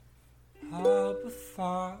Abba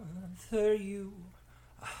Father, you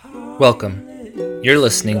Welcome. You're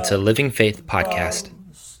listening to Living Faith Podcast.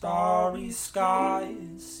 Starry sky,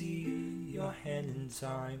 see your hand in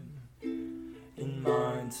time, in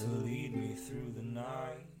mine to lead me through the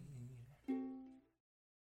night.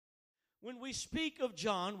 When we speak of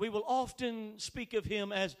John, we will often speak of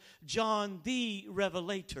him as John the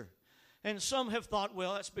Revelator. And some have thought,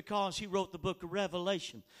 well, that's because he wrote the book of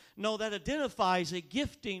Revelation. No, that identifies a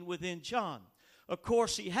gifting within John. Of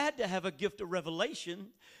course, he had to have a gift of revelation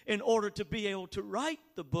in order to be able to write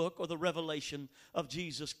the book or the revelation of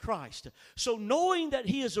Jesus Christ. So knowing that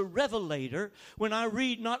he is a revelator, when I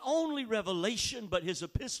read not only Revelation but his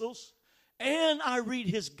epistles, and I read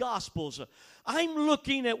his Gospels, I'm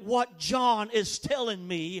looking at what John is telling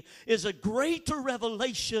me is a greater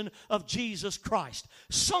revelation of Jesus Christ.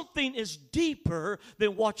 Something is deeper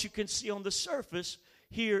than what you can see on the surface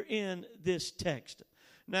here in this text.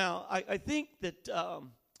 Now, I think that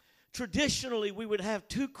traditionally we would have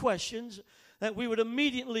two questions that we would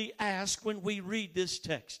immediately ask when we read this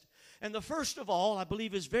text. And the first of all, I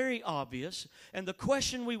believe, is very obvious. And the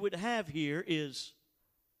question we would have here is,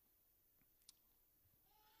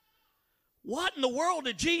 what in the world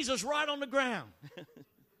did Jesus write on the ground?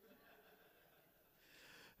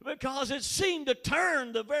 Because it seemed to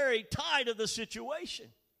turn the very tide of the situation.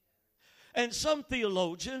 And some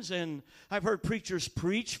theologians, and I've heard preachers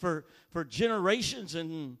preach for generations,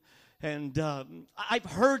 and I've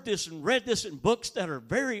heard this and read this in books that are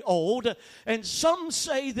very old, and some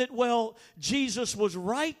say that, well, Jesus was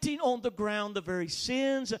writing on the ground the very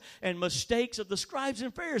sins and mistakes of the scribes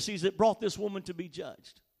and Pharisees that brought this woman to be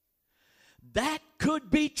judged. That could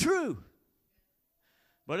be true,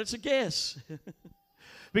 but it's a guess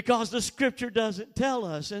because the Scripture doesn't tell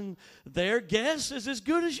us, and their guess is as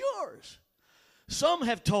good as yours. Some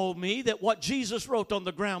have told me that what Jesus wrote on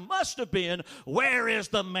the ground must have been, where is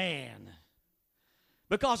the man?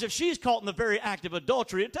 Because if she's caught in the very act of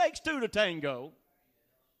adultery, it takes two to tango.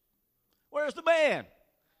 Where's the man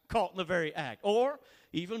caught in the very act? Or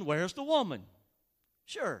even, where's the woman?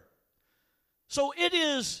 Sure. So it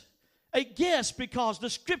is a guess because the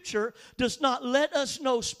Scripture does not let us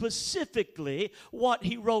know specifically what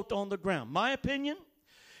he wrote on the ground. My opinion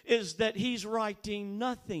is that he's writing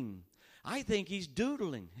nothing. I think he's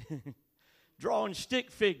doodling, drawing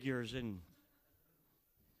stick figures and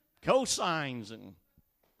cosines and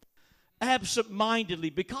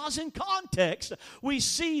absent-mindedly, because in context we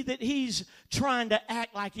see that he's trying to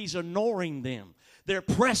act like he's ignoring them. They're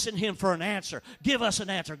pressing him for an answer. Give us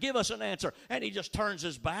an answer. Give us an answer. And he just turns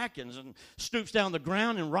his back and stoops down the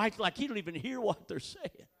ground and writes like he don't even hear what they're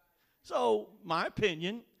saying. So, my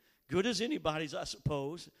opinion, good as anybody's, I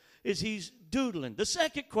suppose, is he's doodling. The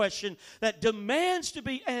second question that demands to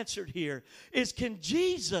be answered here is, can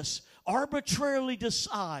Jesus arbitrarily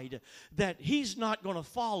decide that he's not going to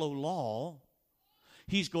follow law,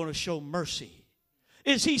 he's going to show mercy?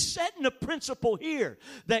 Is he setting a principle here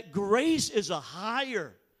that grace is a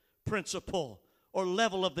higher principle or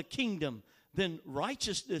level of the kingdom than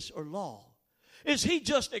righteousness or law? Is he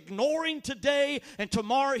just ignoring today and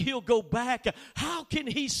tomorrow he'll go back? How can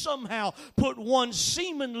he somehow put one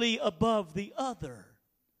seemingly above the other?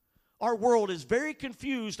 Our world is very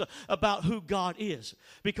confused about who God is.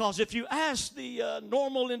 Because if you ask the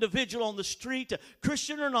normal individual on the street,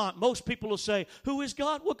 Christian or not, most people will say, who is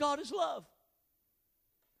God? Well, God is love.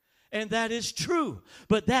 And that is true.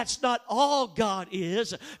 But that's not all God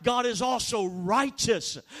is. God is also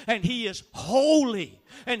righteous. And he is holy.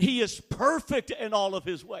 And he is perfect in all of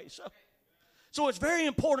his ways. So it's very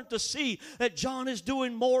important to see that John is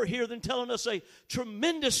doing more here than telling us a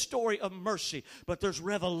tremendous story of mercy. But there's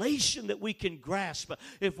revelation that we can grasp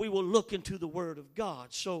if we will look into the Word of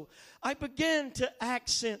God. So I began to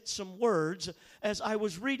accent some words as I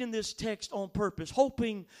was reading this text on purpose,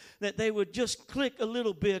 hoping that they would just click a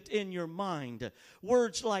little bit in your mind.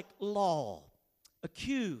 Words like law,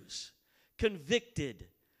 accuse, convicted,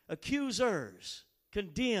 accusers,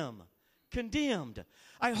 condemn, condemned.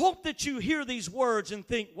 I hope that you hear these words and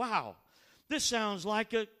think, wow, this sounds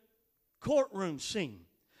like a courtroom scene.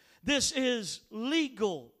 This is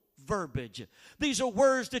legal verbiage. These are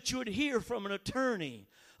words that you would hear from an attorney,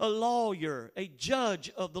 a lawyer, a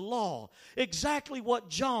judge of the law. Exactly what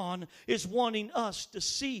John is wanting us to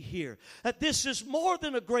see here. That this is more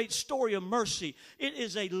than a great story of mercy. It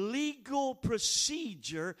is a legal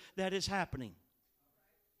procedure that is happening.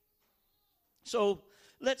 So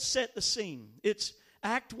let's set the scene. It's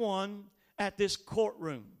Act 1 at this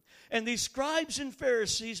courtroom. And these scribes and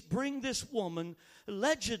Pharisees bring this woman,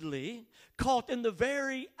 allegedly caught in the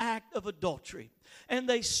very act of adultery, and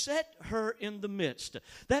they set her in the midst.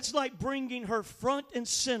 That's like bringing her front and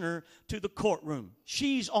center to the courtroom.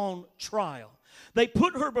 She's on trial. They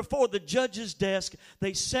put her before the judge's desk.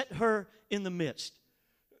 They set her in the midst.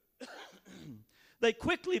 They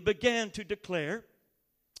quickly began to declare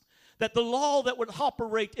that the law that would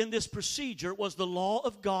operate in this procedure was the law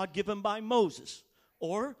of God given by Moses,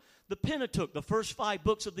 or the Pentateuch, the first 5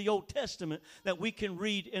 books of the Old Testament that we can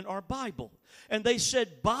read in our Bible. And they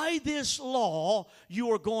said, by this law, you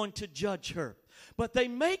are going to judge her. But they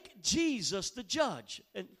make Jesus the judge.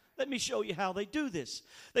 And let me show you how they do this.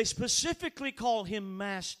 They specifically call him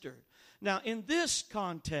master. Now, in this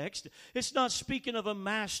context, it's not speaking of a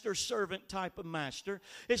master-servant type of master.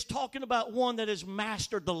 It's talking about one that has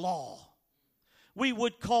mastered the law. We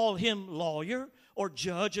would call him lawyer or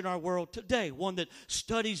judge in our world today. One that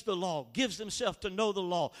studies the law, gives himself to know the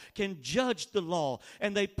law, can judge the law.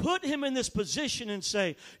 And they put him in this position and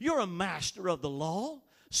say, you're a master of the law,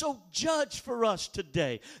 so judge for us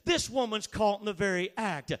today. This woman's caught in the very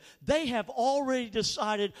act. They have already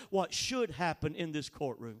decided what should happen in this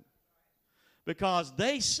courtroom. Because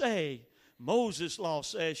they say, Moses' law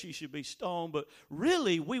says she should be stoned, but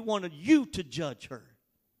really we wanted you to judge her.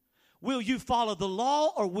 Will you follow the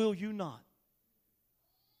law or will you not?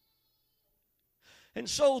 And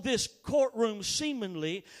so this courtroom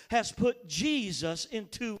seemingly has put Jesus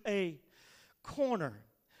into a corner,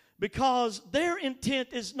 because their intent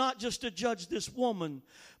is not just to judge this woman,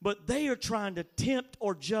 but they are trying to tempt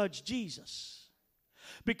or judge Jesus.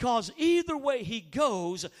 Because either way he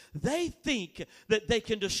goes, they think that they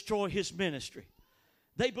can destroy his ministry.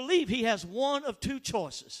 They believe he has one of 2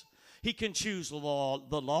 choices. He can choose the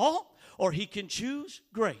law, or he can choose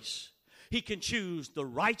grace. He can choose the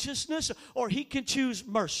righteousness, or he can choose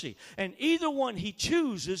mercy. And either one he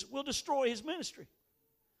chooses will destroy his ministry.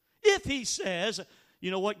 If he says,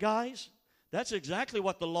 you know what, guys? That's exactly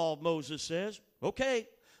what the law of Moses says. Okay,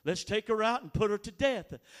 let's take her out and put her to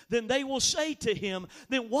death. Then they will say to him,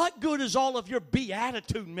 then what good is all of your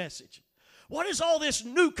beatitude message? What is all this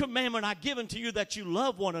new commandment I've given to you that you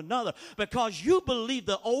love one another? Because you believe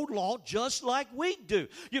the old law just like we do.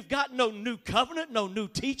 You've got no new covenant, no new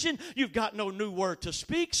teaching. You've got no new word to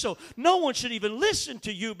speak. So no one should even listen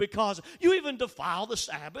to you because you even defile the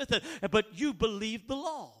Sabbath, but you believe the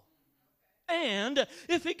law. And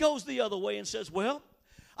if it goes the other way and says, well,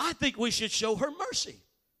 I think we should show her mercy,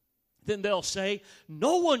 then they'll say,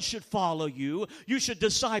 no one should follow you. You should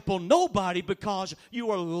disciple nobody because you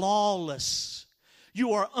are lawless.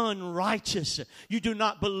 You are unrighteous. You do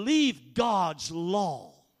not believe God's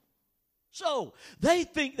law. So they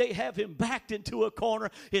think they have him backed into a corner,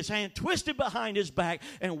 his hand twisted behind his back,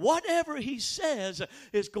 and whatever he says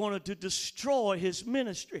is going to destroy his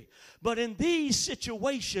ministry. But in these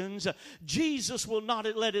situations, Jesus will not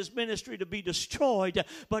let his ministry to be destroyed,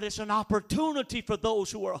 but it's an opportunity for those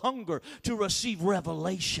who are hungry to receive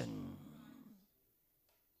revelation.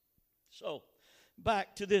 So,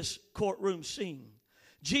 back to this courtroom scene.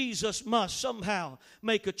 Jesus must somehow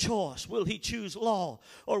make a choice. Will he choose law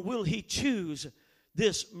or will he choose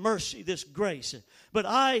this mercy, this grace? But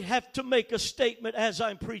I have to make a statement as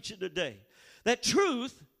I'm preaching today, that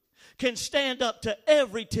truth can stand up to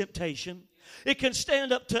every temptation. It can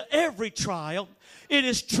stand up to every trial. It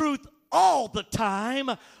is truth all the time,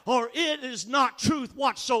 or it is not truth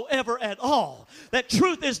whatsoever at all. That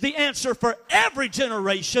truth is the answer for every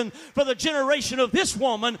generation, for the generation of this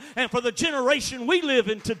woman and for the generation we live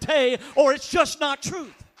in today, or it's just not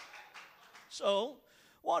truth. So,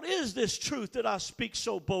 what is this truth that I speak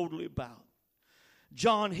so boldly about?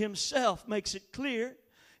 John himself makes it clear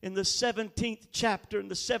in the 17th chapter, in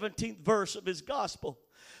the 17th verse of his gospel,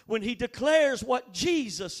 when he declares what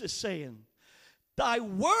Jesus is saying. Thy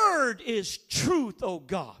word is truth, O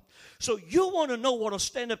God. So you want to know what will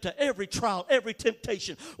stand up to every trial, every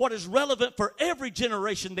temptation, what is relevant for every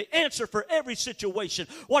generation, the answer for every situation,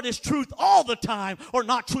 what is truth all the time or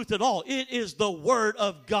not truth at all. It is the word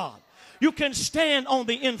of God. You can stand on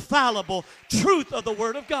the infallible truth of the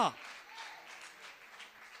word of God.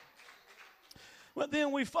 But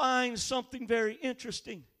then we find something very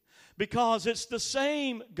interesting, because it's the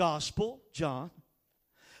same gospel, John,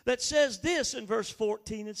 that says this in verse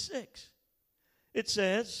 14 and 6. It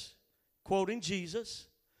says, quoting Jesus,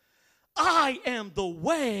 I am the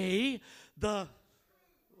way,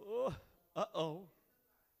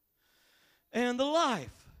 and the life.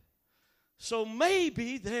 So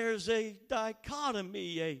maybe there's a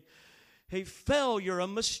dichotomy, a failure, a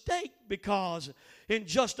mistake, because in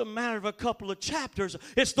just a matter of a couple of chapters,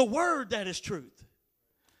 it's the word that is truth.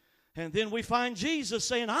 And then we find Jesus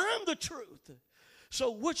saying, I'm the truth.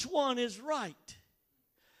 So which one is right?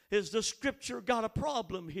 Is the Scripture got a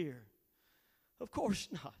problem here? Of course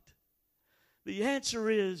not. The answer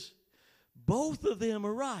is both of them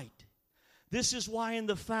are right. This is why in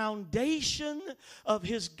the foundation of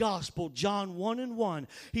his gospel, John 1:1,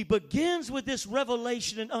 he begins with this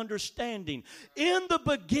revelation and understanding. In the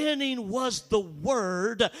beginning was the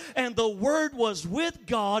Word, and the Word was with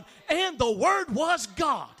God, and the Word was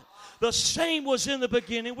God. The same was in the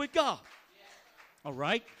beginning with God. All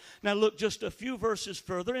right? Now look just a few verses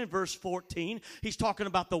further in verse 14. He's talking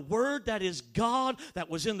about the Word that is God, that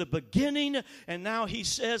was in the beginning. And now he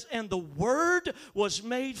says, and the Word was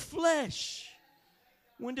made flesh.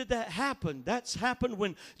 When did that happen? That's happened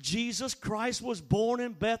when Jesus Christ was born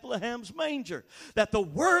in Bethlehem's manger. That the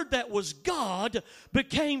Word that was God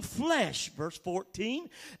became flesh, verse 14,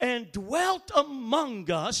 and dwelt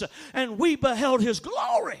among us, and we beheld His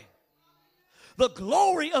glory. The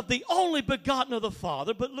glory of the only begotten of the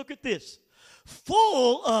Father. But look at this.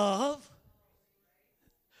 Full of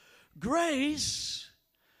grace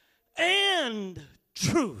and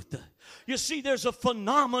truth. You see, there's a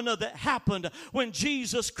phenomena that happened when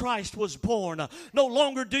Jesus Christ was born. No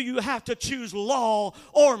longer do you have to choose law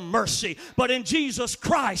or mercy, but in Jesus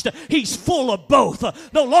Christ, He's full of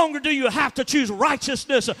both. No longer do you have to choose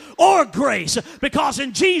righteousness or grace, because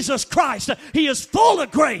in Jesus Christ, He is full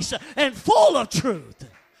of grace and full of truth.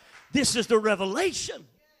 This is the revelation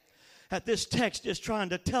that this text is trying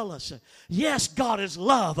to tell us. Yes, God is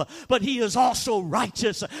love, but He is also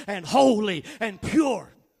righteous and holy and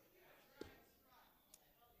pure.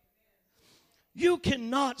 You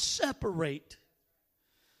cannot separate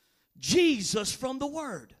Jesus from the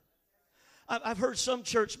Word. I've heard some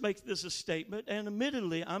church make this a statement, and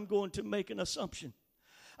admittedly, I'm going to make an assumption.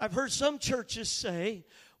 I've heard some churches say,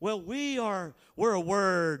 well, we're a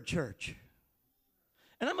Word church.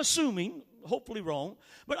 And I'm assuming, hopefully wrong,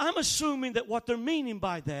 but I'm assuming that what they're meaning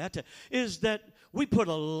by that is that we put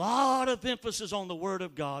a lot of emphasis on the Word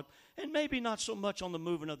of God and maybe not so much on the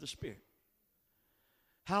moving of the Spirit.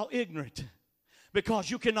 How ignorant.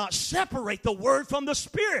 Because you cannot separate the Word from the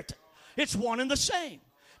Spirit. It's one and the same.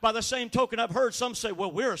 By the same token, I've heard some say,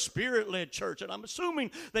 well, we're a Spirit-led church. And I'm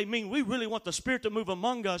assuming they mean we really want the Spirit to move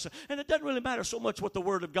among us. And it doesn't really matter so much what the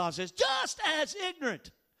Word of God says. Just as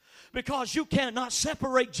ignorant. Because you cannot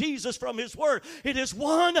separate Jesus from His Word. It is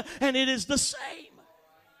one and it is the same.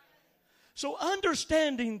 So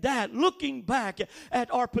understanding that, looking back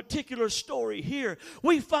at our particular story here,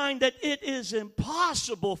 we find that it is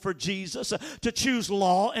impossible for Jesus to choose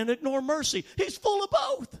law and ignore mercy. He's full of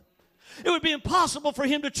both. It would be impossible for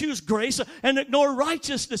Him to choose grace and ignore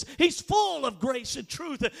righteousness. He's full of grace and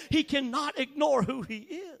truth. He cannot ignore who He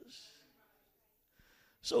is.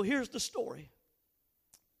 So here's the story.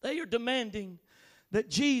 They are demanding that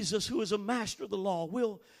Jesus, who is a master of the law,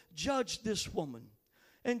 will judge this woman.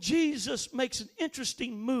 And Jesus makes an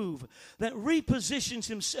interesting move that repositions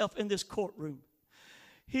Himself in this courtroom.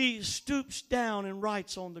 He stoops down and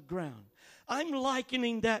writes on the ground. I'm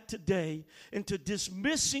likening that today into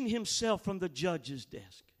dismissing Himself from the judge's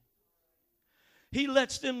desk. He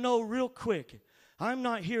lets them know real quick, I'm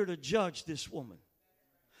not here to judge this woman.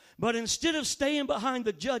 But instead of staying behind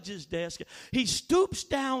the judge's desk, He stoops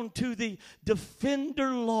down to the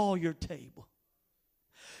defender lawyer table.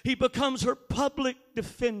 He becomes her public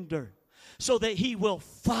defender so that He will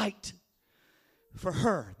fight for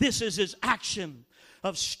her. This is His action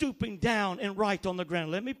of stooping down and write on the ground.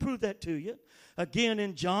 Let me prove that to you. Again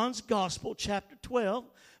in John's Gospel, chapter 12,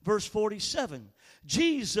 verse 47.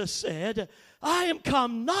 Jesus said, I am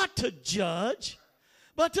come not to judge,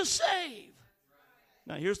 but to save.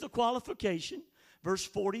 Now here's the qualification. Verse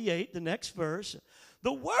 48, the next verse.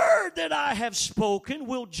 The word that I have spoken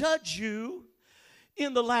will judge you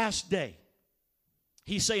in the last day.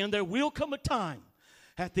 He's saying there will come a time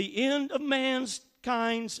at the end of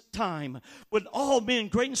mankind's time when all men,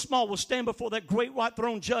 great and small, will stand before that great white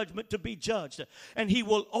throne judgment to be judged. And He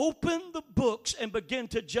will open the books and begin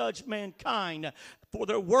to judge mankind for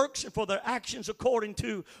their works and for their actions according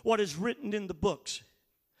to what is written in the books.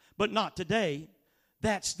 But not today.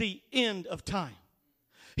 That's the end of time.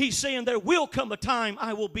 He's saying there will come a time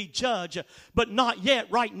I will be judge, but not yet.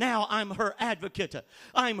 Right now, I'm her advocate.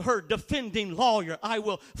 I'm her defending lawyer. I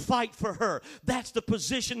will fight for her. That's the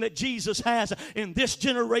position that Jesus has in this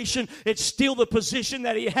generation. It's still the position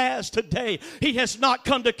that He has today. He has not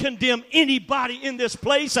come to condemn anybody in this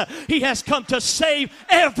place. He has come to save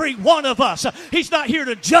every one of us. He's not here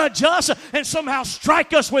to judge us and somehow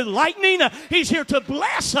strike us with lightning. He's here to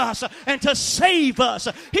bless us and to save us.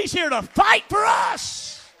 He's here to fight for us.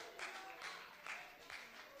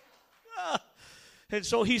 And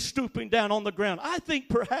so he's stooping down on the ground. I think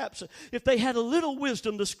perhaps if they had a little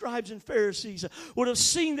wisdom, the scribes and Pharisees would have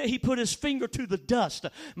seen that he put his finger to the dust.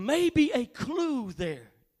 Maybe a clue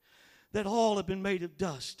there that all have been made of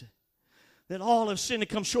dust. That all have sinned and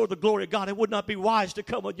come short of the glory of God. It would not be wise to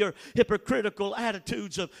come with your hypocritical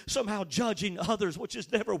attitudes of somehow judging others, which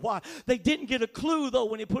is never wise. They didn't get a clue, though,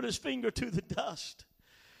 when he put his finger to the dust.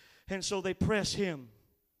 And so they press him.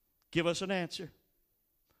 Give us an answer.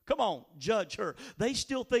 Come on, judge her. They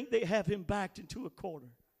still think they have him backed into a corner.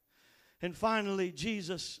 And finally,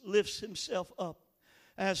 Jesus lifts himself up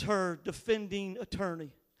as her defending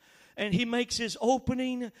attorney. And he makes his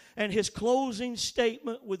opening and his closing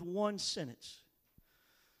statement with one sentence.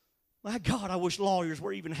 My God, I wish lawyers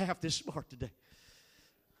were even half this smart today.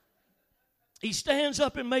 He stands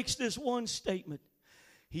up and makes this one statement.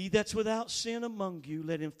 He that's without sin among you,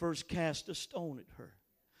 let him first cast a stone at her.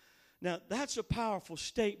 Now, that's a powerful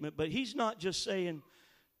statement, but he's not just saying,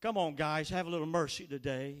 come on, guys, have a little mercy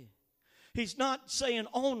today. He's not saying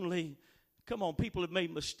only, come on, people have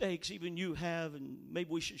made mistakes, even you have, and maybe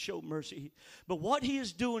we should show mercy. But what he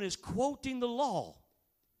is doing is quoting the law.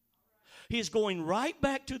 He is going right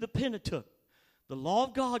back to the Pentateuch, the law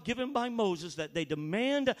of God given by Moses that they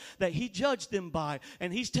demand that he judge them by.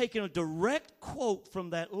 And he's taking a direct quote from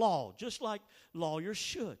that law, just like lawyers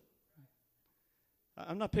should.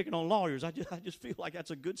 I'm not picking on lawyers. I just feel like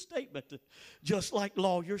that's a good statement, just like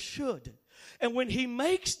lawyers should. And when he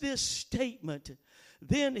makes this statement,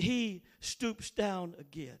 then he stoops down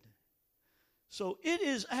again. So it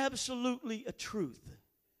is absolutely a truth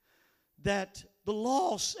that the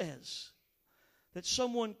law says that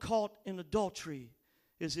someone caught in adultery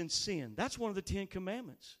is in sin. That's one of the 10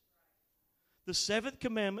 commandments. The 7th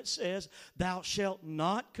commandment says, thou shalt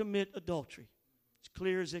not commit adultery. It's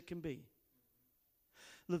clear as it can be.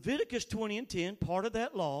 Leviticus 20 and 10, part of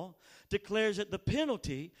that law, declares that the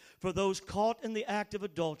penalty for those caught in the act of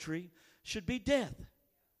adultery should be death.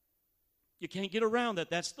 You can't get around that.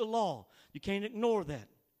 That's the law. You can't ignore that.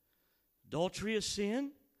 Adultery is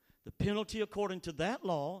sin. The penalty according to that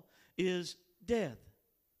law is death.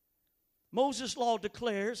 Moses' law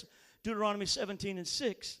declares, Deuteronomy 17 and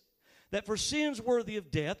 6, that for sins worthy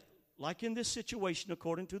of death, like in this situation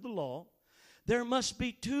according to the law, there must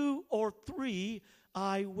be 2 or 3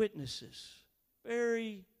 eyewitnesses.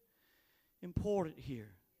 Very important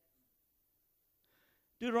here.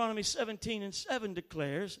 Deuteronomy 17 and 7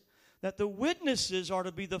 declares that the witnesses are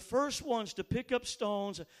to be the first ones to pick up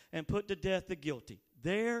stones and put to death the guilty.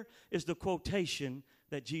 There is the quotation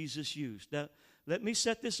that Jesus used. Now, let me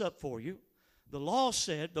set this up for you. The law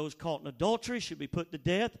said those caught in adultery should be put to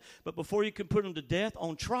death, but before you can put them to death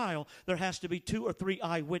on trial, there has to be 2 or 3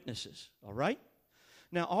 eyewitnesses. All right?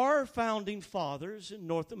 Now, our founding fathers in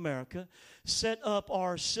North America set up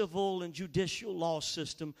our civil and judicial law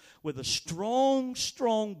system with a strong,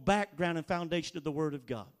 strong background and foundation of the Word of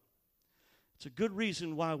God. It's a good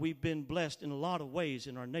reason why we've been blessed in a lot of ways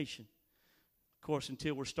in our nation. Of course,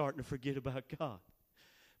 until we're starting to forget about God.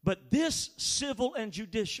 But this civil and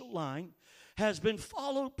judicial line has been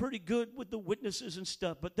followed pretty good with the witnesses and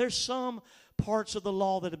stuff. But there's some parts of the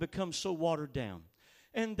law that have become so watered down.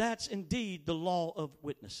 And that's indeed the law of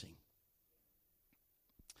witnessing.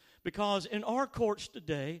 Because in our courts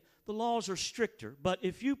today, the laws are stricter. But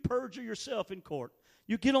if you perjure yourself in court,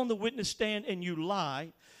 you get on the witness stand and you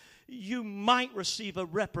lie, you might receive a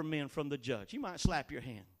reprimand from the judge. He might slap your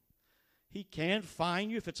hand. He can fine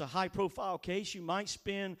you. If it's a high-profile case, you might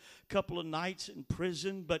spend a couple of nights in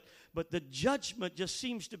prison. But the judgment just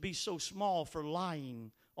seems to be so small for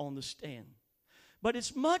lying on the stand. But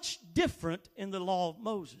it's much different in the law of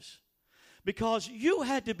Moses, because you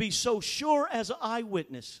had to be so sure as an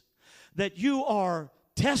eyewitness that you are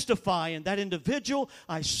testifying that individual,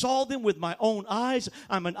 I saw them with my own eyes,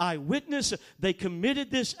 I'm an eyewitness, they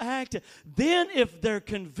committed this act. Then if they're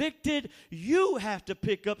convicted, you have to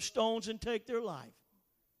pick up stones and take their life.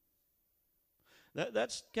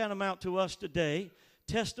 That's tantamount to us today,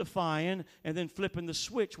 testifying and then flipping the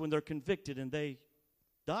switch when they're convicted and they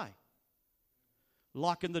die.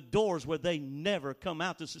 Locking the doors where they never come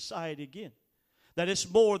out to society again. That it's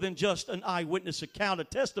more than just an eyewitness account of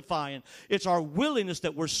testifying. It's our willingness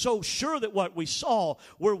that we're so sure that what we saw,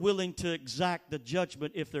 we're willing to exact the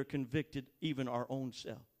judgment if they're convicted, even our own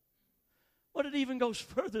self. But it even goes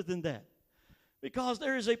further than that. Because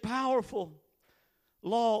there is a powerful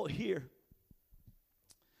law here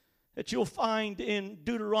that you'll find in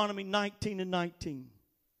Deuteronomy 19 and 19.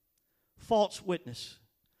 False witness.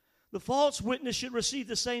 The false witness should receive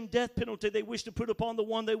the same death penalty they wish to put upon the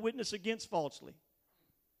one they witness against falsely.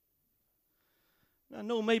 I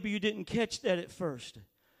know maybe you didn't catch that at first,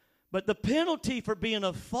 But the penalty for being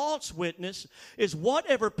a false witness is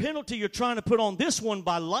whatever penalty you're trying to put on this one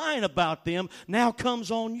by lying about them now comes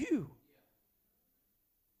on you.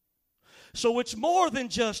 So it's more than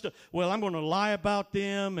just, well, I'm going to lie about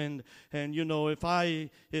them and you know, if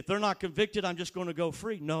they're not convicted, I'm just going to go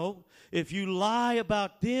free. No. If you lie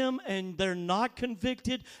about them and they're not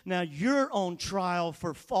convicted, now you're on trial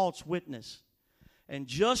for false witness. And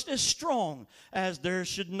just as strong as there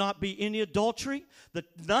should not be any adultery, the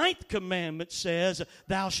 9th commandment says,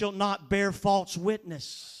 thou shalt not bear false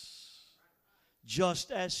witness. Just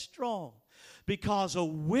as strong. Because a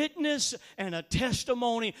witness and a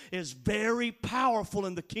testimony is very powerful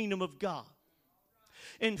in the kingdom of God.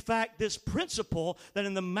 In fact, this principle that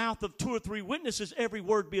in the mouth of 2 or 3 witnesses every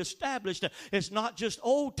word be established is not just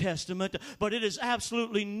Old Testament, but it is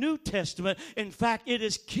absolutely New Testament. In fact, it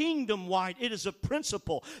is kingdom-wide. It is a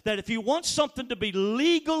principle that if you want something to be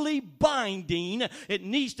legally binding, it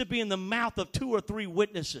needs to be in the mouth of 2 or 3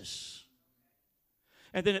 witnesses.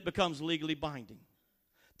 And then it becomes legally binding.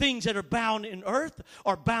 Things that are bound in earth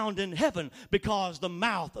are bound in heaven because the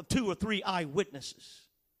mouth of 2 or 3 eyewitnesses.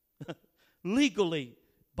 Legally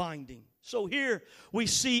binding. So here we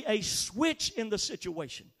see a switch in the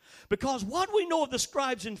situation. Because what we know of the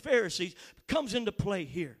scribes and Pharisees comes into play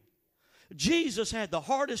here. Jesus had the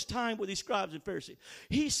hardest time with these scribes and Pharisees.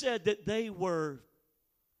 He said that they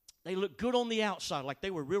looked good on the outside, like they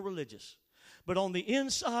were real religious. But on the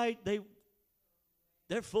inside,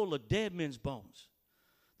 they're full of dead men's bones.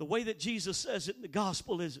 The way that Jesus says it in the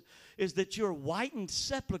gospel is that you're whitened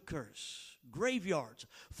sepulchres, graveyards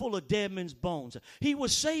full of dead men's bones. He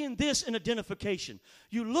was saying this in identification.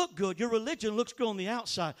 You look good, your religion looks good on the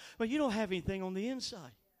outside, but you don't have anything on the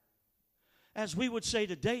inside. As we would say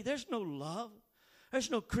today, there's no love. There's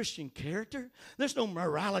no Christian character. There's no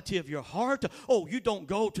morality of your heart. Oh, you don't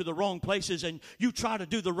go to the wrong places and you try to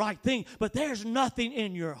do the right thing, but there's nothing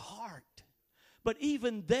in your heart. But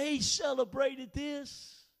even they celebrated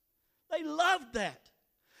this. They loved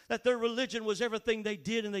that their religion was everything they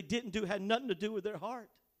did and they didn't do, had nothing to do with their heart.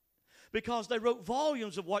 Because they wrote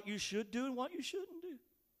volumes of what you should do and what you shouldn't do.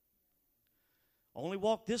 Only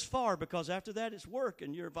walk this far because after that it's work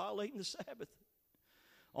and you're violating the Sabbath.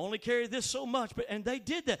 Only carry this so much, and they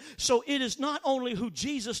did that. So it is not only who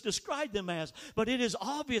Jesus described them as, but it is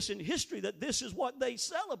obvious in history that this is what they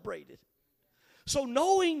celebrated. So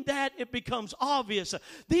knowing that, it becomes obvious.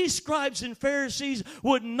 These scribes and Pharisees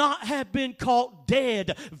would not have been caught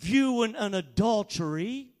dead viewing an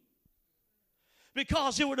adultery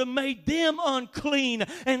because it would have made them unclean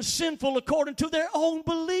and sinful according to their own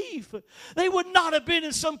belief. They would not have been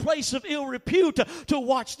in some place of ill repute to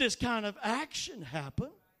watch this kind of action happen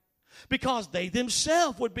because they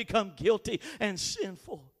themselves would become guilty and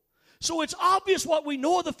sinful. So it's obvious what we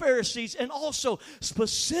know of the Pharisees, and also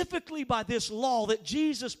specifically by this law that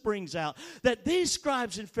Jesus brings out, that these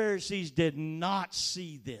scribes and Pharisees did not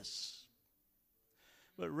see this.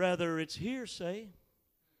 But rather it's hearsay.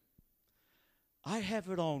 I have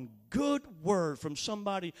it on good word from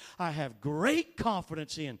somebody I have great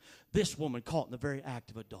confidence in. This woman caught in the very act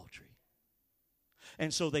of adultery.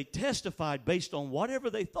 And so they testified based on whatever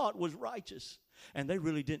they thought was righteous, and they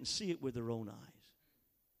really didn't see it with their own eyes.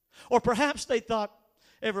 Or perhaps they thought,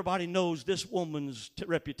 everybody knows this woman's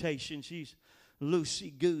reputation. She's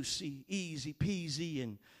loosey-goosey, easy-peasy,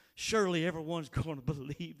 and surely everyone's going to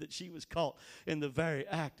believe that she was caught in the very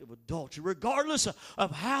act of adultery. Regardless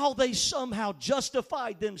of how they somehow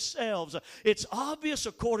justified themselves, it's obvious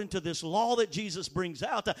according to this law that Jesus brings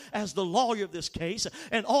out as the lawyer of this case,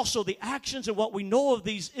 and also the actions and what we know of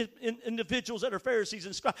these individuals that are Pharisees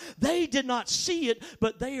and scribes. They did not see it,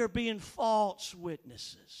 but they are being false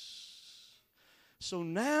witnesses. So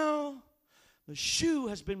now the shoe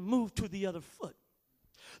has been moved to the other foot.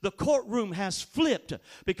 The courtroom has flipped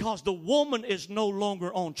because the woman is no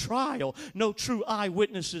longer on trial. No true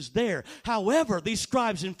eyewitnesses there. However, these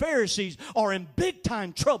scribes and Pharisees are in big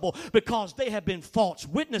time trouble because they have been false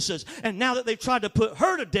witnesses. And now that they've tried to put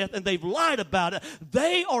her to death and they've lied about it,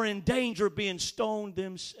 they are in danger of being stoned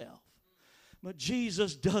themselves. But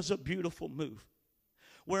Jesus does a beautiful move.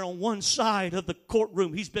 Where on one side of the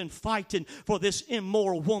courtroom he's been fighting for this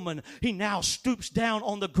immoral woman, he now stoops down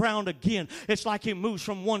on the ground again. It's like he moves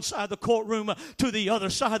from one side of the courtroom to the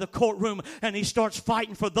other side of the courtroom, and he starts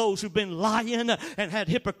fighting for those who've been lying and had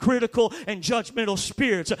hypocritical and judgmental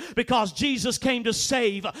spirits, because Jesus came to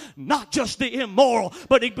save not just the immoral,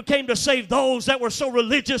 but he came to save those that were so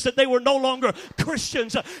religious that they were no longer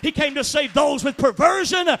Christians. He came to save those with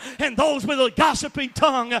perversion and those with a gossiping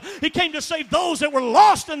tongue. He came to save those that were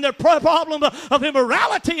lost in their problem of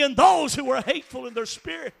immorality and those who were hateful in their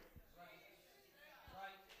spirit.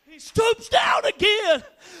 He stoops down again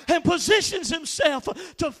and positions himself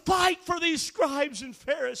to fight for these scribes and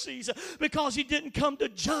Pharisees, because he didn't come to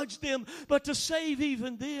judge them, but to save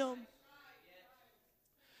even them.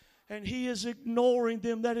 And he is ignoring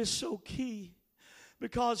them. That is so key.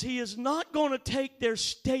 Because he is not going to take their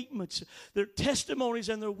statements, their testimonies,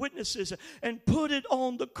 and their witnesses and put it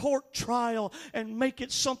on the court trial and make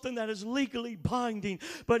it something that is legally binding.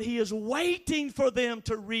 But he is waiting for them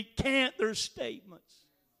to recant their statements.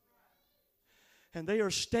 And they are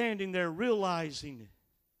standing there realizing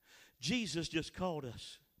Jesus just called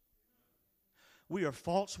us. We are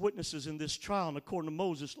false witnesses in this trial, and according to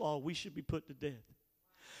Moses' law, we should be put to death.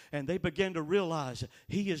 And they began to realize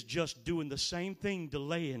he is just doing the same thing,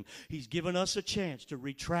 delaying. He's given us a chance to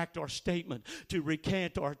retract our statement, to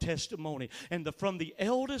recant our testimony. And from the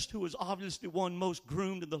eldest, who was obviously one most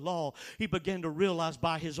groomed in the law, he began to realize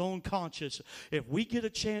by his own conscience, if we get a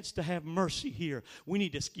chance to have mercy here, we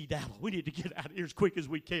need to skedaddle. We need to get out of here as quick as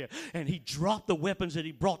we can. And he dropped the weapons that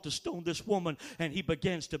he brought to stone this woman, and he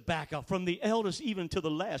begins to back out. From the eldest even to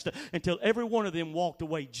the last, until every one of them walked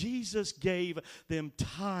away. Jesus gave them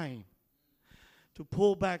time to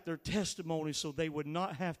pull back their testimony so they would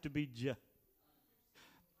not have to be judged.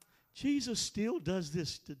 Jesus still does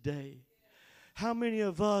this today. How many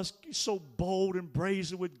of us so bold and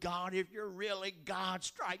brazen with God? If you're really God,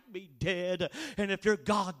 strike me dead. And if you're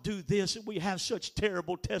God, do this. And we have such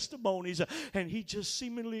terrible testimonies. And he just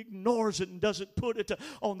seemingly ignores it and doesn't put it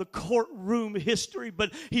on the courtroom history.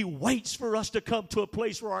 But he waits for us to come to a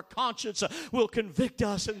place where our conscience will convict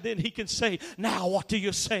us. And then he can say, now what do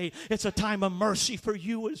you say? It's a time of mercy for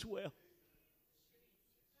you as well.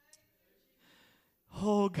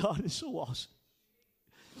 Oh, God is so awesome.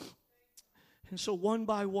 And so one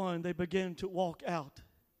by one, they began to walk out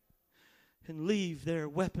and leave their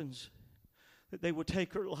weapons that they would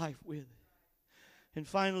take her life with. And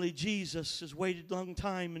finally, Jesus has waited a long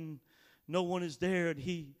time and no one is there. And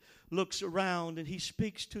he looks around and he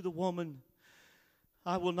speaks to the woman,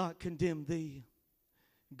 I will not condemn thee.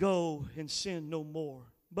 Go and sin no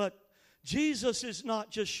more. But Jesus is not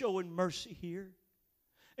just showing mercy here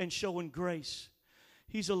and showing grace.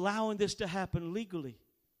 He's allowing this to happen legally.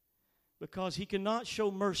 Because he cannot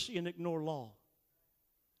show mercy and ignore law.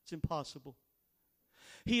 It's impossible.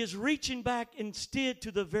 He is reaching back instead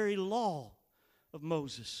to the very law of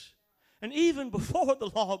Moses. And even before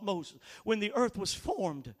the law of Moses, when the earth was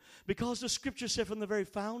formed, because the scripture said from the very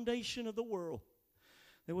foundation of the world,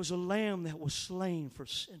 there was a lamb that was slain for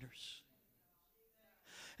sinners.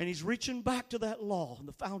 And he's reaching back to that law,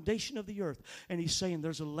 the foundation of the earth, and he's saying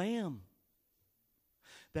there's a lamb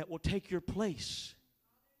that will take your place.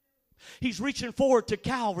 He's reaching forward to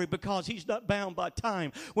Calvary because he's not bound by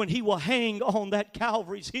time. When he will hang on that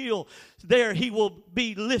Calvary's hill, there he will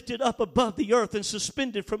be lifted up above the earth and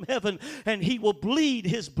suspended from heaven, and he will bleed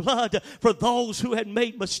his blood for those who had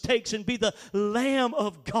made mistakes and be the Lamb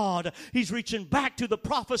of God. He's reaching back to the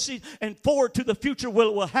prophecy and forward to the future where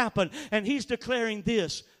it will happen, and he's declaring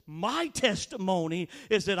this, my testimony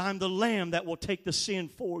is that I'm the Lamb that will take the sin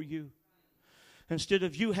for you. Instead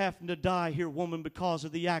of you having to die here, woman, because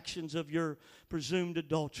of the actions of your presumed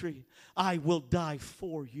adultery, I will die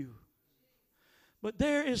for you. But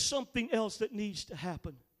there is something else that needs to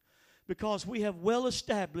happen, because we have well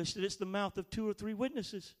established that it's the mouth of 2 or 3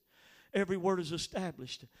 witnesses. Every word is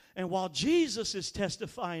established. And while Jesus is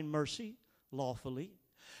testifying mercy lawfully,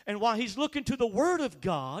 and while he's looking to the Word of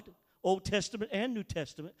God, Old Testament and New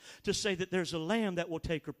Testament, to say that there's a lamb that will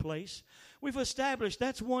take her place, we've established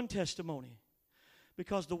that's one testimony.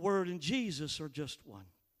 Because the Word and Jesus are just one.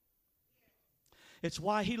 It's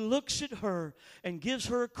why he looks at her and gives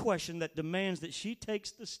her a question that demands that she takes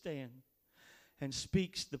the stand and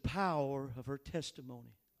speaks the power of her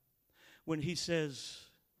testimony. When he says,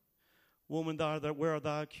 woman, where are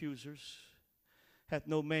thy accusers? Hath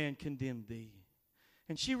no man condemned thee?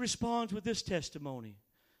 And she responds with this testimony,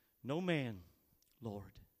 no man,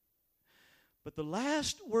 Lord. But the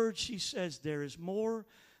last word she says there is more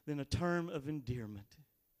than a term of endearment.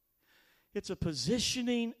 It's a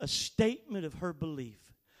positioning, a statement of her belief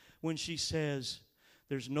when she says,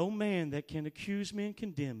 there's no man that can accuse me and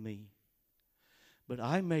condemn me, but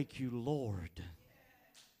I make you Lord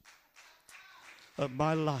of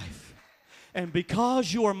my life. And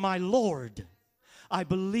because you are my Lord, I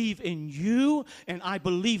believe in you and I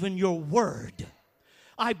believe in your word.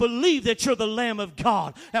 I believe that you're the Lamb of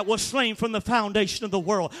God that was slain from the foundation of the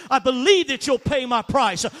world. I believe that you'll pay my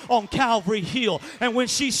price on Calvary Hill. And when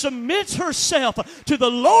she submits herself to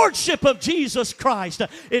the Lordship of Jesus Christ,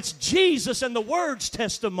 it's Jesus and the Word's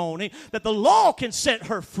testimony that the law can set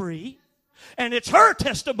her free. And it's her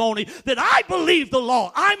testimony that I believe the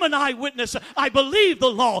law. I'm an eyewitness. I believe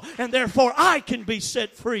the law, and therefore I can be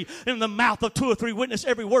set free. In the mouth of 2 or 3 witnesses,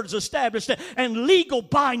 every word is established, and legal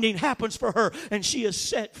binding happens for her, and she is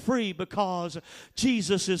set free because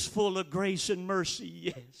Jesus is full of grace and mercy,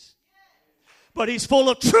 yes. But He's full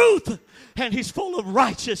of truth, and He's full of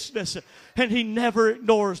righteousness, and He never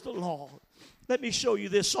ignores the law. Let me show you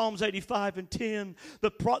this. Psalms 85 and 10.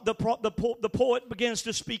 The poet begins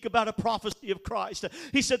to speak about a prophecy of Christ.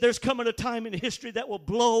 He said there's coming a time in history that will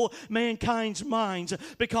blow mankind's minds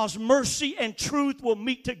because mercy and truth will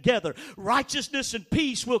meet together. Righteousness and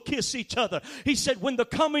peace will kiss each other. He said when the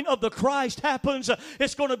coming of the Christ happens,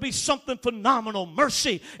 it's going to be something phenomenal.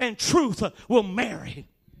 Mercy and truth will marry.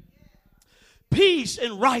 Peace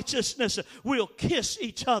and righteousness will kiss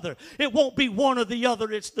each other. It won't be one or the other.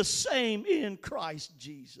 It's the same in Christ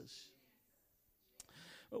Jesus.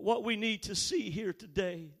 But what we need to see here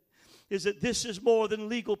today is that this is more than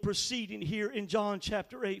legal proceeding here in John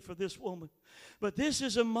chapter 8 for this woman. But this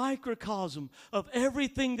is a microcosm of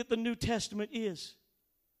everything that the New Testament is.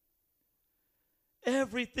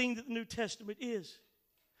 Everything that the New Testament is.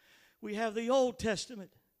 We have the Old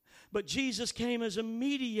Testament, but Jesus came as a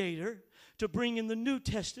mediator to bring in the New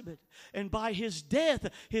Testament. And by His death,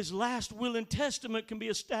 His last will and testament can be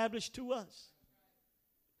established to us.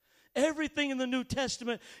 Everything in the New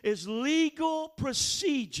Testament is legal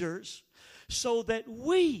procedures so that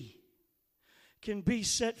we can be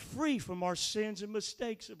set free from our sins and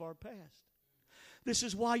mistakes of our past. This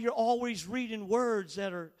is why you're always reading words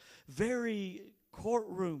that are very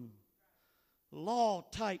courtroom,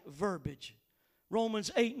 law-type verbiage.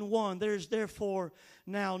 Romans 8 and 1, there's therefore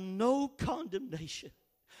now no condemnation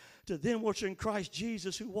to them which are in Christ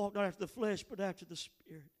Jesus, who walk not after the flesh but after the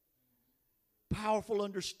Spirit. Powerful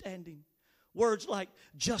understanding. Words like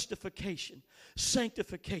justification,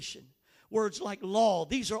 sanctification, words like law.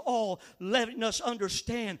 These are all letting us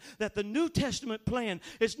understand that the New Testament plan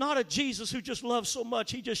is not a Jesus who just loves so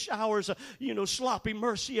much he just showers sloppy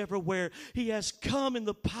mercy everywhere. He has come in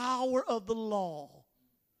the power of the law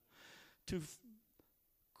to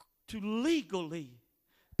legally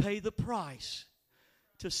pay the price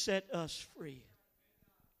to set us free.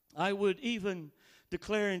 I would even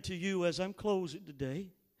declare unto you as I'm closing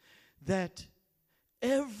today that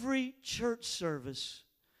every church service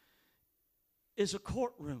is a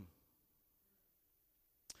courtroom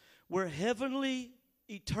where heavenly,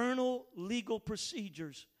 eternal, legal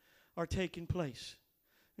procedures are taking place.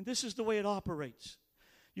 And this is the way it operates.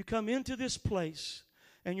 You come into this place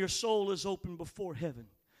and your soul is open before heaven.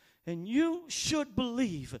 And you should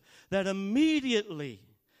believe that immediately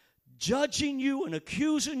judging you and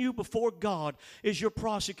accusing you before God is your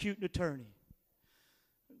prosecuting attorney.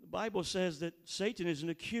 The Bible says that Satan is an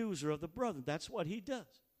accuser of the brethren. That's what he does.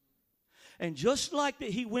 And just like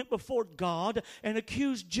that, he went before God and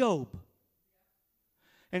accused Job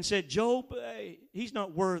and said, Job, he's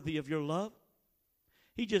not worthy of your love.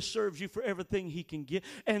 He just serves you for everything he can get.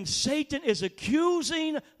 And Satan is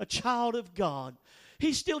accusing a child of God.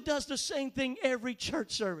 He still does the same thing every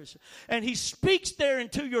church service. And he speaks there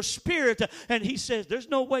into your spirit and he says, there's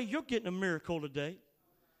no way you're getting a miracle today.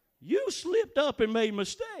 You slipped up and made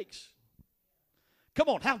mistakes. Come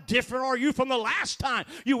on, how different are you from the last time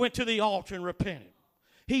you went to the altar and repented?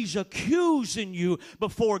 He's accusing you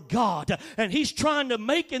before God. And he's trying to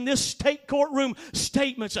make in this state courtroom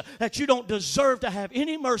statements that you don't deserve to have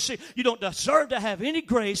any mercy. You don't deserve to have any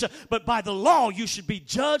grace. But by the law, you should be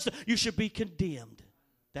judged. You should be condemned.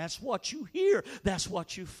 That's what you hear. That's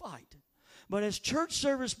what you fight. But as church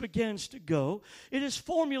service begins to go, it is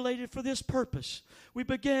formulated for this purpose. We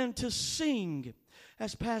begin to sing,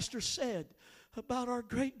 as Pastor said, about our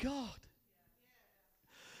great God.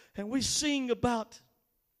 And we sing about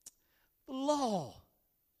the law.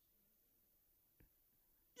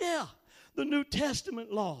 Yeah, the New Testament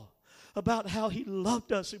law. About how he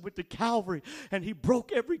loved us with the Calvary and he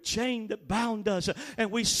broke every chain that bound us.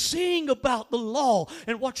 And we sing about the law.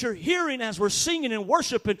 And what you're hearing as we're singing and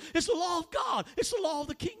worshiping is the law of God. It's the law of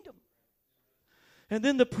the kingdom. And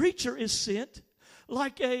then the preacher is sent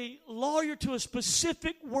like a lawyer to a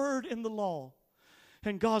specific word in the law.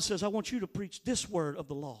 And God says, I want you to preach this word of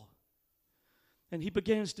the law. And he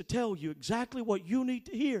begins to tell you exactly what you need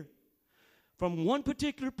to hear from one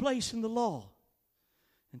particular place in the law.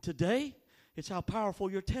 And today, it's how powerful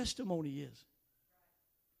your testimony is.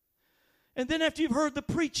 And then after you've heard the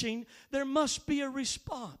preaching, there must be a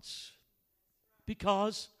response.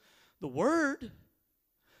 Because the Word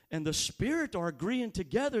and the Spirit are agreeing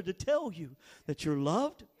together to tell you that you're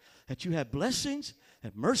loved, that you have blessings,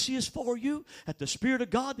 That mercy is for you, that the Spirit of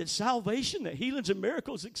God, that salvation, that healings and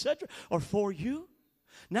miracles, etc., are for you.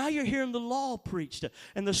 Now you're hearing the law preached,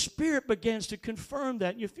 and the Spirit begins to confirm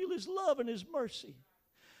that, and you feel His love and His mercy.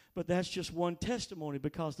 But that's just one testimony,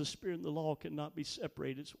 because the Spirit and the law cannot be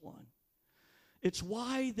separated. It's one. It's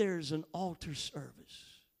why there's an altar service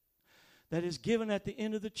that is given at the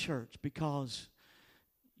end of the church, because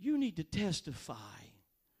you need to testify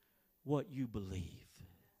what you believe.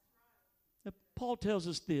 Now, Paul tells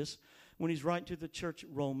us this when he's writing to the church at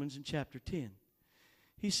Romans in chapter 10.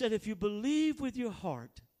 He said, if you believe with your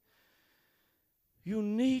heart, you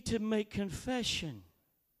need to make confession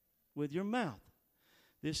with your mouth.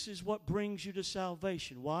 This is what brings you to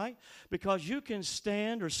salvation. Why? Because you can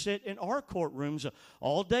stand or sit in our courtrooms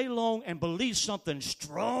all day long and believe something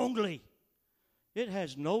strongly. It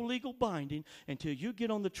has no legal binding until you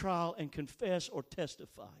get on the trial and confess or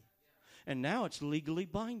testify. And now it's legally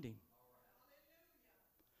binding.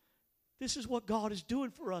 This is what God is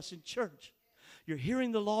doing for us in church. You're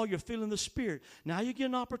hearing the law, you're feeling the Spirit. Now you get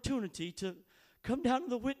an opportunity to come down to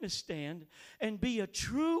the witness stand and be a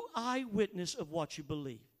true eyewitness of what you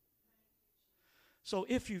believe. So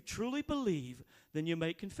if you truly believe, then you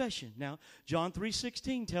make confession. Now, John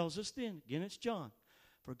 3:16 tells us then, again it's John,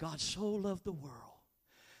 for God so loved the world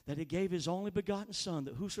that He gave His only begotten Son,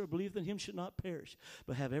 that whosoever believeth in Him should not perish,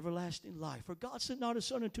 but have everlasting life. For God sent not His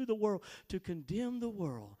Son into the world to condemn the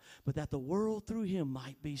world, but that the world through Him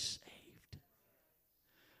might be saved.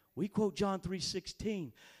 We quote John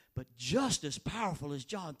 3:16, but just as powerful as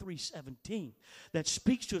John 3:17, that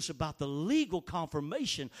speaks to us about the legal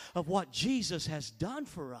confirmation of what Jesus has done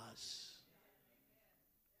for us.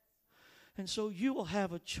 And so you will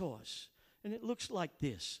have a choice. And it looks like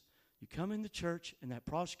this. You come in the church, and that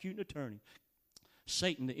prosecuting attorney,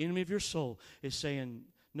 Satan, the enemy of your soul, is saying,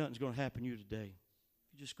 nothing's going to happen to you today.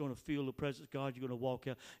 You're just going to feel the presence of God. You're going to walk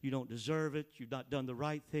out. You don't deserve it. You've not done the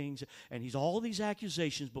right things. And he's all these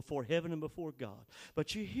accusations before heaven and before God.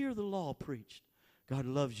 But you hear the law preached. God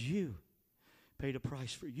loves you. Paid a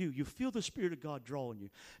price for you. You feel the Spirit of God drawing you.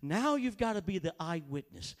 Now you've got to be the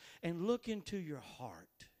eyewitness and look into your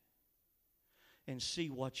heart and see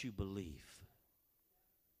what you believe.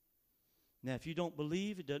 Now, if you don't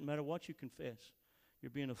believe, it doesn't matter what you confess. You're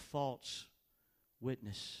being a false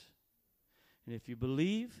witness. And if you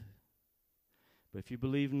believe, but if you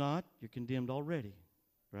believe not, you're condemned already,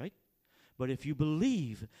 right? But if you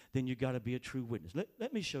believe, then you got to be a true witness.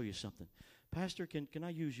 Let me show you something. Pastor, can I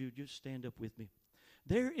use you? Just stand up with me.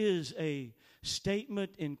 There is a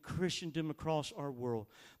statement in Christendom across our world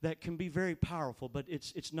that can be very powerful, but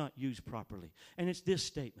it's not used properly. And it's this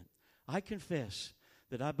statement. I confess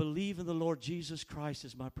that I believe in the Lord Jesus Christ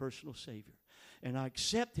as my personal Savior. And I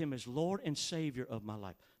accept Him as Lord and Savior of my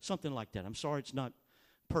life. Something like that. I'm sorry it's not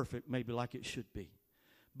perfect, maybe like it should be.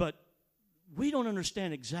 But we don't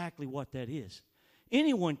understand exactly what that is.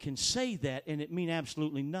 Anyone can say that and it mean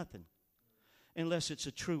absolutely nothing unless it's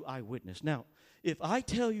a true eyewitness. Now, if I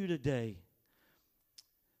tell you today,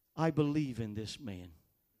 I believe in this man,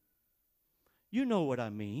 you know what I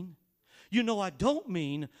mean. You know I don't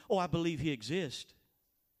mean, oh, I believe he exists.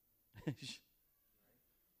 Of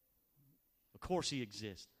course he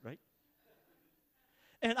exists, right?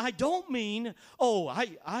 And I don't mean, oh,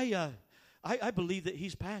 I believe that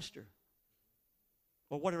he's pastor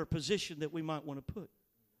or whatever position that we might want to put.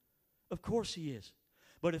 Of course he is.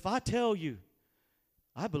 But if I tell you,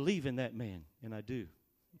 I believe in that man, and I do.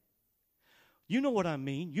 You know what I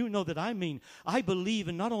mean. You know that I mean, I believe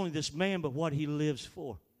in not only this man, but what he lives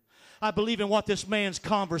for. I believe in what this man's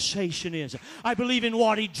conversation is. I believe in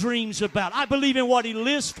what he dreams about. I believe in what he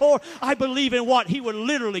lives for. I believe in what he would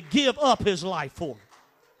literally give up his life for.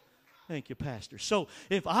 Thank you, Pastor. So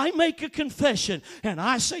if I make a confession and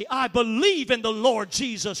I say, I believe in the Lord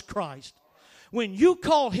Jesus Christ, when you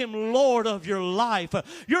call Him Lord of your life,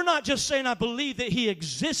 you're not just saying, I believe that He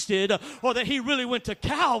existed or that He really went to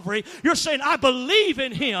Calvary. You're saying, I believe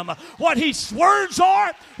in Him, what His words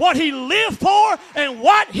are, what He lived for, and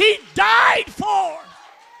what He died for.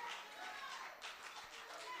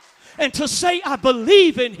 And to say, I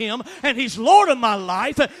believe in Him and He's Lord of my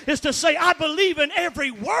life is to say, I believe in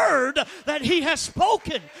every word that He has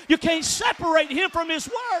spoken. You can't separate Him from His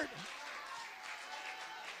word.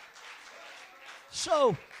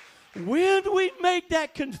 So, when we make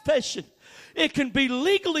that confession, it can be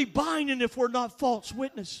legally binding if we're not false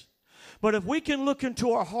witness. But if we can look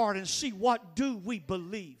into our heart and see, what do we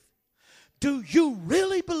believe? Do you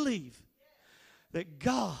really believe that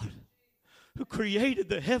God, who created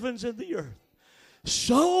the heavens and the earth,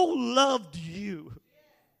 so loved you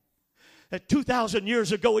that 2,000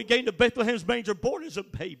 years ago He came to Bethlehem's manger born as a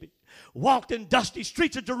baby, walked in dusty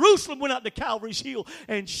streets of Jerusalem, went out to Calvary's hill,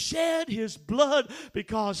 and shed his blood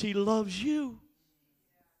because he loves you.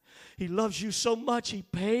 He loves you so much, he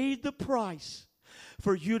paid the price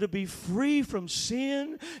for you to be free from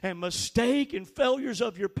sin and mistake and failures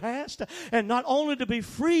of your past. And not only to be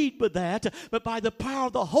freed by that, but by the power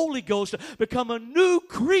of the Holy Ghost, become a new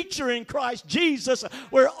creature in Christ Jesus,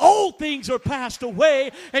 where old things are passed away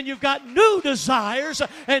and you've got new desires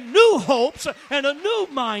and new hopes and a new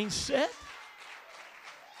mindset.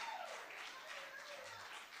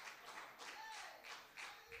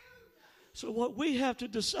 So what we have to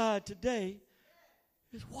decide today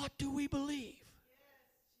is, what do we believe?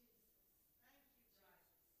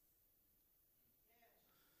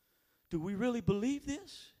 Do we really believe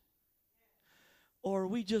this? Or are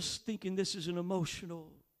we just thinking this is an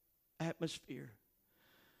emotional atmosphere?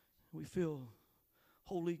 We feel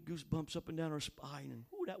holy goosebumps up and down our spine, and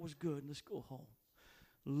oh, that was good, let's go home.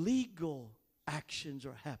 Legal actions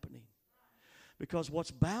are happening, because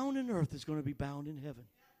what's bound in earth is going to be bound in heaven.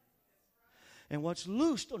 And what's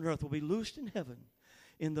loosed on earth will be loosed in heaven,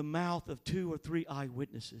 in the mouth of 2 or 3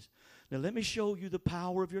 eyewitnesses. Now let me show you the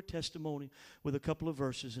power of your testimony with a couple of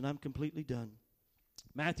verses, and I'm completely done.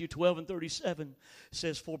 Matthew 12:37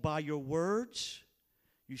 says, "For by your words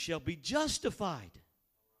you shall be justified,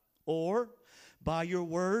 or by your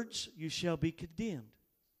words you shall be condemned."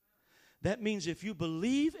 That means if you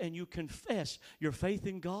believe and you confess your faith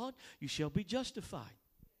in God, you shall be justified.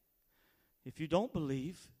 If you don't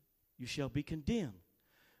believe, you shall be condemned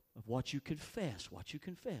of what you confess,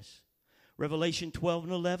 Revelation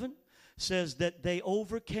 12:11 says that they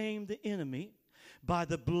overcame the enemy by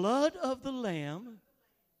the blood of the Lamb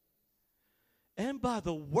and by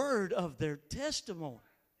the word of their testimony.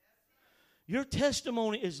 Your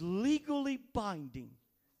testimony is legally binding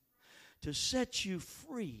to set you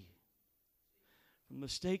free from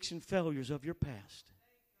mistakes and failures of your past.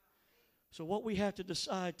 So what we have to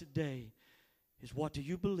decide today is, what do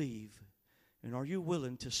you believe, and are you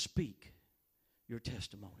willing to speak your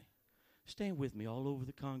testimony? Stand with me all over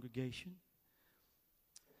the congregation.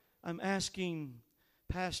 I'm asking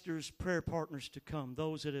pastors, prayer partners to come,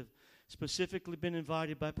 those that have specifically been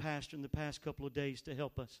invited by Pastor in the past couple of days to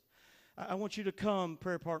help us. I want you to come,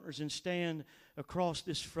 prayer partners, and stand across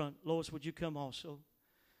this front. Lois, would you come also?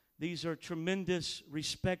 These are tremendous,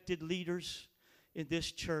 respected leaders in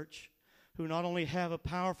this church who not only have a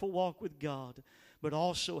powerful walk with God, but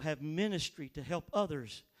also have ministry to help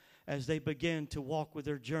others as they begin to walk with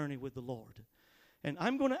their journey with the Lord. And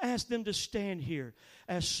I'm going to ask them to stand here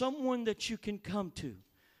as someone that you can come to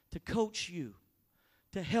coach you,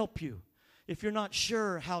 to help you. If you're not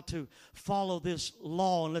sure how to follow this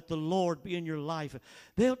law and let the Lord be in your life,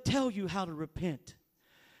 they'll tell you how to repent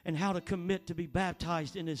and how to commit to be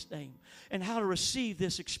baptized in His name and how to receive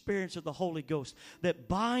this experience of the Holy Ghost that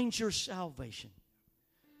binds your salvation,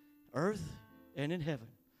 earth and in heaven.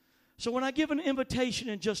 So when I give an invitation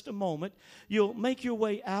in just a moment, you'll make your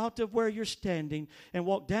way out of where you're standing and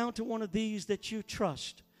walk down to one of these that you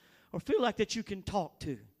trust or feel like that you can talk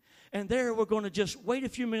to. And there we're going to just wait a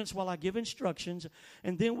few minutes while I give instructions,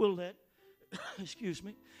 and then we'll let,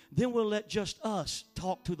 then we'll let just us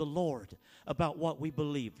talk to the Lord about what we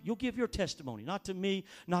believe. You'll give your testimony, not to me,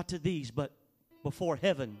 not to these, but before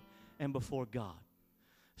heaven and before God.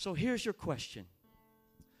 So here's your question.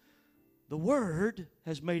 The Word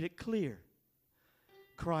has made it clear.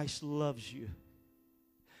 Christ loves you.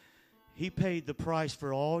 He paid the price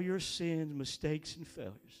for all your sins, mistakes, and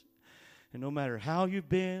failures. And no matter how you've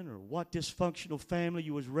been or what dysfunctional family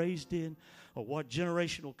you was raised in or what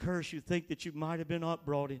generational curse you think that you might have been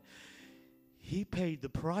brought in, He paid the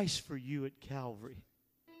price for you at Calvary.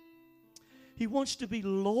 He wants to be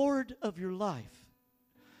Lord of your life,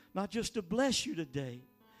 not just to bless you today,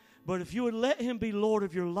 but if you would let Him be Lord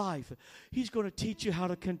of your life, He's going to teach you how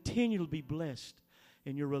to continue to be blessed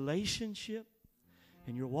in your relationship,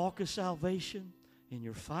 in your walk of salvation, in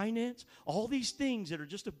your finance, all these things that are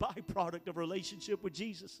just a byproduct of relationship with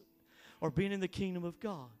Jesus or being in the kingdom of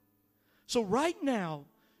God. So right now,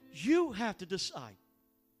 you have to decide,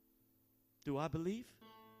 do I believe?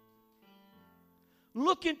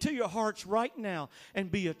 Look into your hearts right now and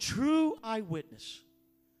be a true eyewitness.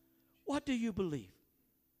 What do you believe?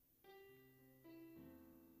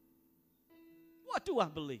 What do I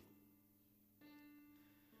believe?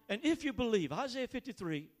 And if you believe, Isaiah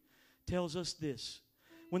 53 tells us this.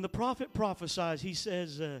 When the prophet prophesies, he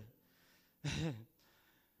says, ain't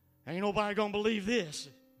nobody going to believe this.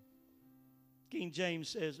 King James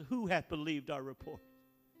says, who hath believed our report?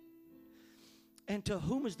 And to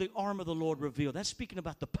whom is the arm of the Lord revealed? That's speaking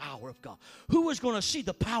about the power of God. Who is going to see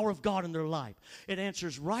the power of God in their life? It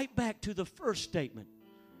answers right back to the first statement.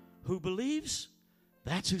 Who believes?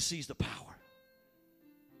 That's who sees the power.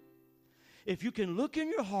 If you can look in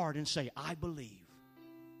your heart and say, I believe,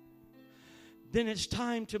 then it's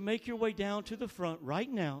time to make your way down to the front right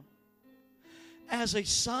now as a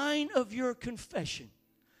sign of your confession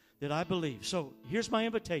that I believe. So here's my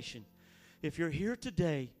invitation. If you're here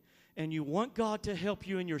today and you want God to help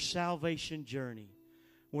you in your salvation journey,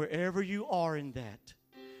 wherever you are in that,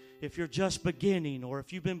 if you're just beginning or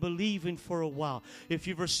if you've been believing for a while, if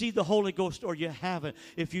you've received the Holy Ghost or you haven't,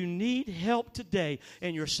 if you need help today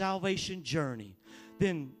in your salvation journey,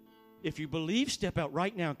 then if you believe, step out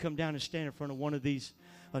right now and come down and stand in front of one of these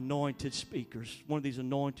anointed speakers, one of these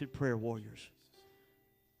anointed prayer warriors.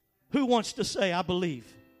 Who wants to say, I believe,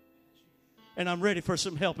 and I'm ready for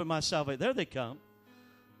some help in my salvation? There they come.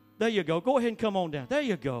 There you go. Go ahead and come on down. There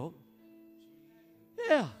you go.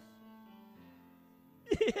 Yeah.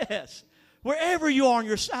 Yes. Wherever you are on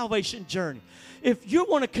your salvation journey, if you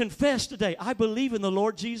want to confess today, I believe in the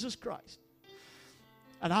Lord Jesus Christ,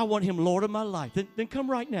 and I want Him Lord of my life, then come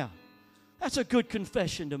right now. That's a good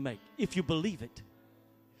confession to make if you believe it.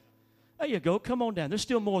 There you go. Come on down. There's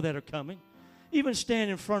still more that are coming. Even stand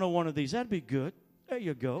in front of one of these. That'd be good. There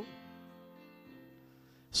you go.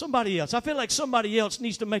 Somebody else. I feel like somebody else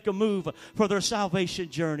needs to make a move for their salvation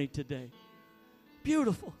journey today.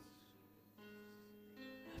 Beautiful.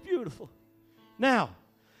 Beautiful. Now,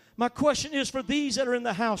 my question is for these that are in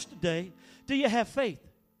the house today, do you have faith?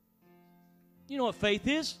 You know what faith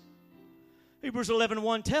is? Hebrews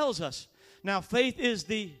 11:1 tells us. Now, faith is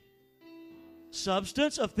the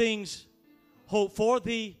substance of things hoped for.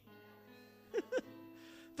 The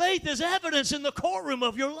faith is evidence in the courtroom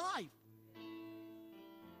of your life.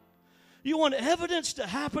 You want evidence to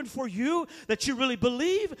happen for you that you really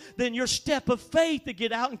believe? Then your step of faith to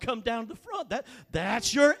get out and come down to the front.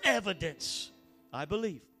 That's your evidence. I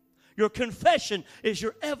believe. Your confession is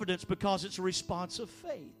your evidence because it's a response of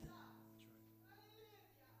faith.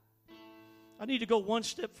 I need to go one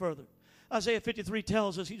step further. Isaiah 53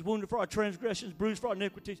 tells us He's wounded for our transgressions, bruised for our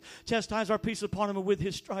iniquities, chastised our peace upon Him, and with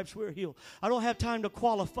His stripes we're healed. I don't have time to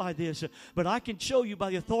qualify this, but I can show you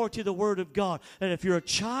by the authority of the Word of God that if you're a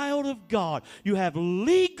child of God, you have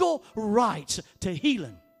legal rights to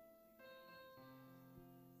healing.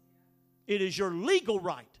 It is your legal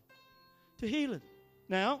right to healing.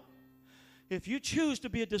 Now, if you choose to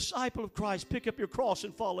be a disciple of Christ, pick up your cross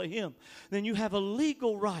and follow Him, then you have a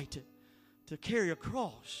legal right to carry a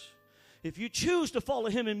cross. If you choose to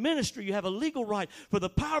follow Him in ministry, you have a legal right for the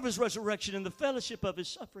power of His resurrection and the fellowship of His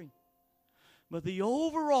suffering. But the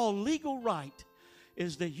overall legal right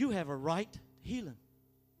is that you have a right to healing.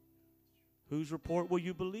 Whose report will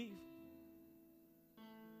you believe?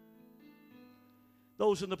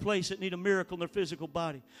 Those in the place that need a miracle in their physical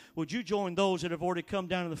body, would you join those that have already come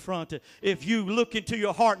down in the front? If you look into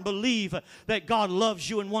your heart and believe that God loves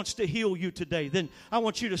you and wants to heal you today, then I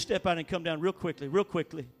want you to step out and come down real quickly, real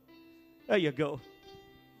quickly. There you go.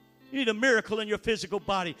 You need a miracle in your physical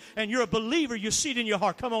body, and you're a believer. You see it in your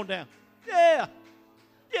heart. Come on down. Yeah.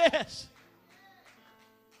 Yes.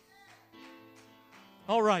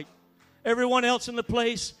 All right. Everyone else in the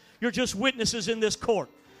place, you're just witnesses in this court.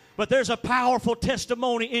 But there's a powerful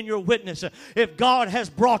testimony in your witness. If God has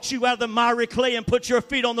brought you out of the miry clay and put your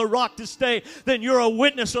feet on the rock to stay, then you're a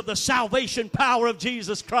witness of the salvation power of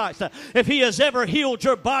Jesus Christ. If He has ever healed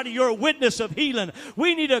your body, you're a witness of healing.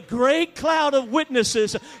 We need a great cloud of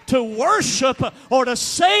witnesses to worship or to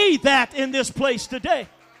say that in this place today.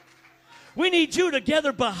 We need you to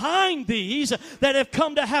gather behind these that have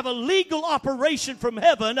come to have a legal operation from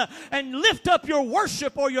heaven and lift up your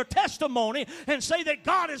worship or your testimony and say that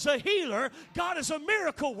God is a healer, God is a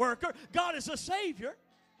miracle worker, God is a Savior.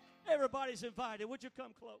 Everybody's invited. Would you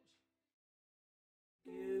come close?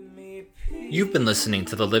 You've been listening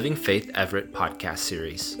to the Living Faith Everett podcast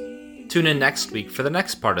series. Tune in next week for the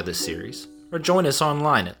next part of this series, or join us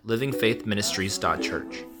online at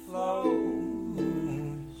livingfaithministries.church.